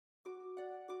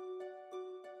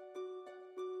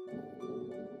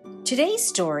Today's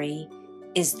story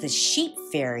is The Sheep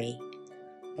Fairy,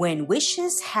 When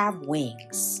Wishes Have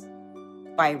Wings,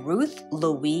 by Ruth,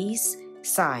 Louise,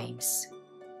 Symes,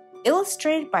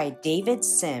 illustrated by David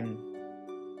Symes.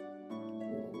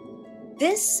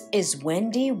 This is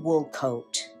Wendy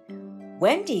Woolcoat.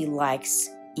 Wendy likes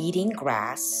eating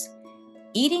grass,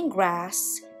 eating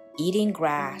grass, eating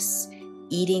grass,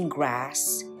 eating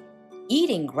grass,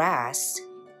 eating grass,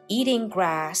 eating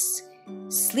grass,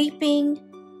 sleeping,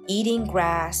 eating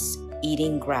grass,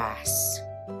 eating grass.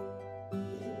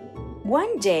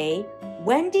 One day,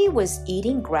 Wendy was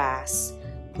eating grass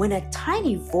when a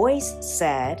tiny voice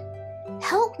said,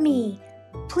 "Help me,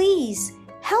 please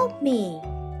help me."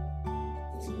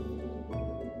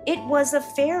 It was a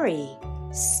fairy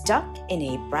stuck in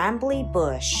a brambly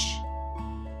bush.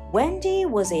 Wendy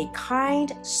was a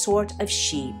kind sort of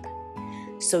sheep,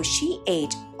 so she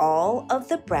ate all of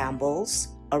the brambles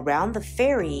around the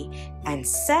fairy and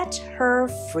set her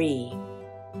free.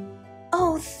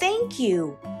 "Oh, thank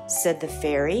you," said the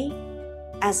fairy.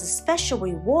 "As a special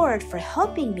reward for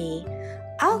helping me,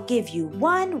 I'll give you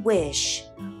one wish.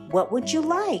 What would you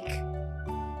like?"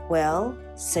 "Well,"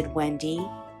 said Wendy,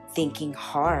 thinking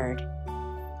hard,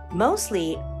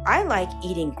 "mostly I like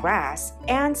eating grass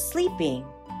and sleeping."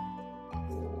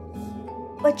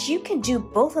 "But you can do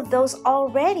both of those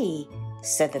already,"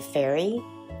 said the fairy.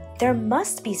 "There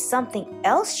must be something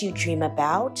else you dream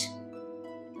about."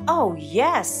 "Oh,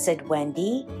 yes," said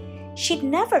Wendy. She'd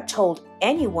never told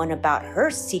anyone about her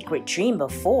secret dream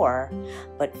before,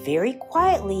 but very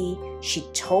quietly she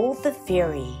told the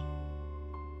fairy.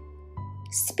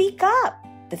 "Speak up,"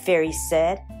 the fairy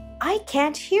said. "I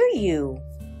can't hear you."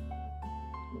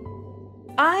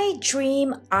 "I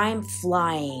dream I'm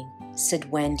flying,"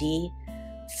 said Wendy,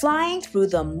 "flying through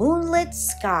the moonlit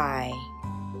sky."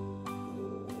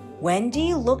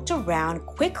 Wendy looked around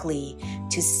quickly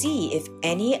to see if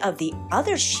any of the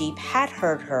other sheep had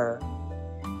heard her.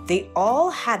 They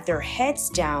all had their heads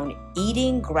down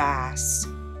eating grass.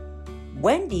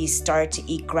 Wendy started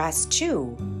to eat grass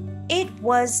too. It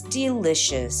was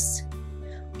delicious.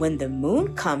 "When the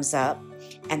moon comes up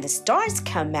and the stars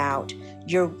come out,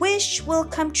 your wish will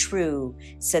come true,"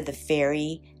 said the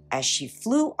fairy as she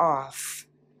flew off.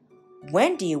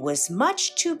 Wendy was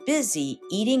much too busy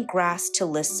eating grass to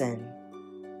listen.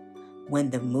 When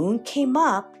the moon came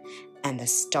up and the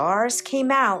stars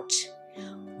came out,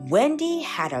 Wendy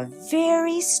had a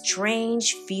very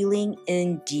strange feeling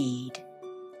indeed.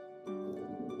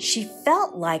 She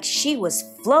felt like she was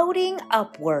floating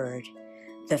upward.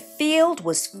 The field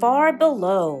was far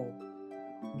below.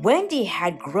 Wendy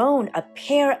had grown a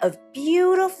pair of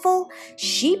beautiful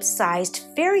sheep-sized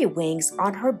fairy wings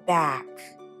on her back.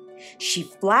 She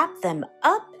flapped them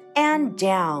up and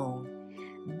down.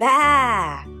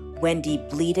 "Bah!" Wendy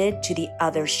bleated to the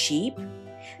other sheep.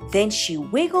 Then she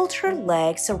wiggled her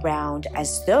legs around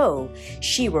as though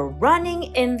she were running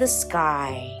in the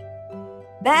sky.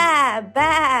 "Bah,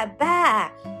 bah, bah!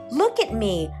 Look at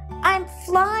me, I'm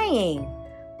flying!"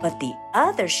 But the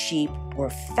other sheep were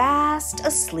fast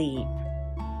asleep.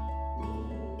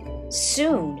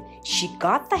 Soon she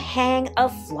got the hang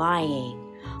of flying.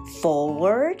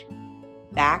 Forward,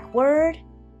 backward,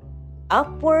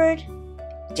 upward,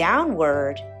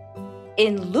 downward,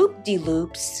 in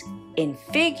loop-de-loops, in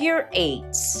figure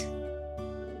eights.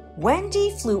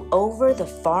 Wendy flew over the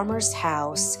farmer's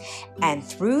house and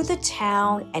through the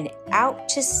town and out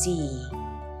to sea.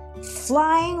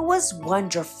 Flying was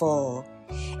wonderful.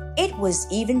 It was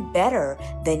even better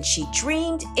than she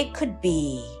dreamed it could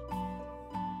be.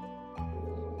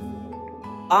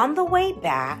 On the way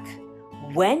back,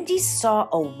 Wendy saw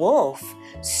a wolf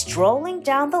strolling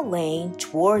down the lane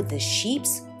toward the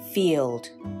sheep's field.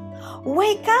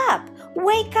 "Wake up!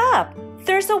 Wake up!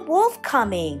 There's a wolf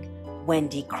coming!"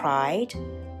 Wendy cried,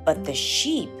 but the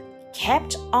sheep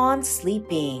kept on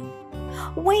sleeping.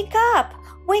 "Wake up!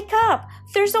 Wake up!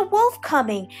 There's a wolf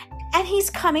coming, and he's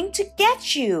coming to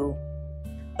get you!"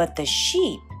 But the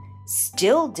sheep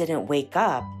still didn't wake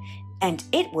up, and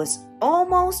it was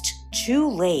almost too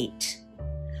late.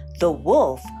 The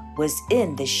wolf was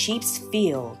in the sheep's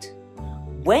field.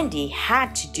 Wendy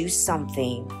had to do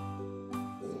something.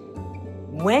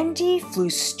 Wendy flew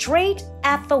straight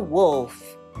at the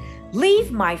wolf.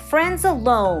 "Leave my friends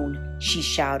alone," she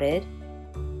shouted.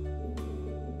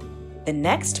 The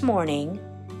next morning,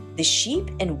 the sheep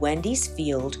in Wendy's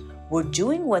field were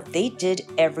doing what they did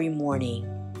every morning: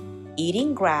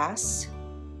 eating grass,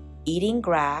 eating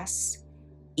grass,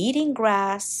 eating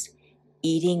grass,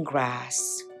 eating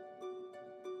grass.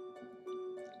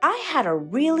 "I had a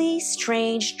really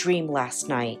strange dream last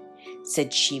night,"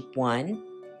 said Sheep 1.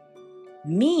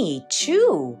 Me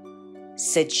too,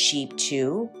 said sheep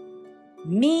 2.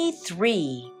 Me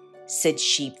 3, said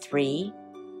sheep 3.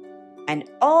 And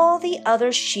all the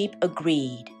other sheep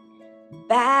agreed.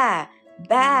 Baa,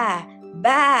 baa,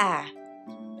 baa.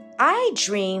 I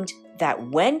dreamed that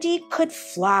Wendy could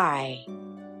fly.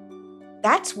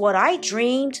 That's what I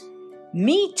dreamed.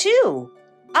 Me too.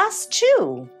 Us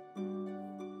too.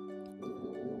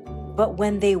 But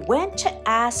when they went to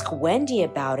ask Wendy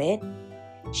about it,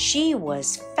 she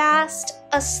was fast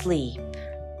asleep.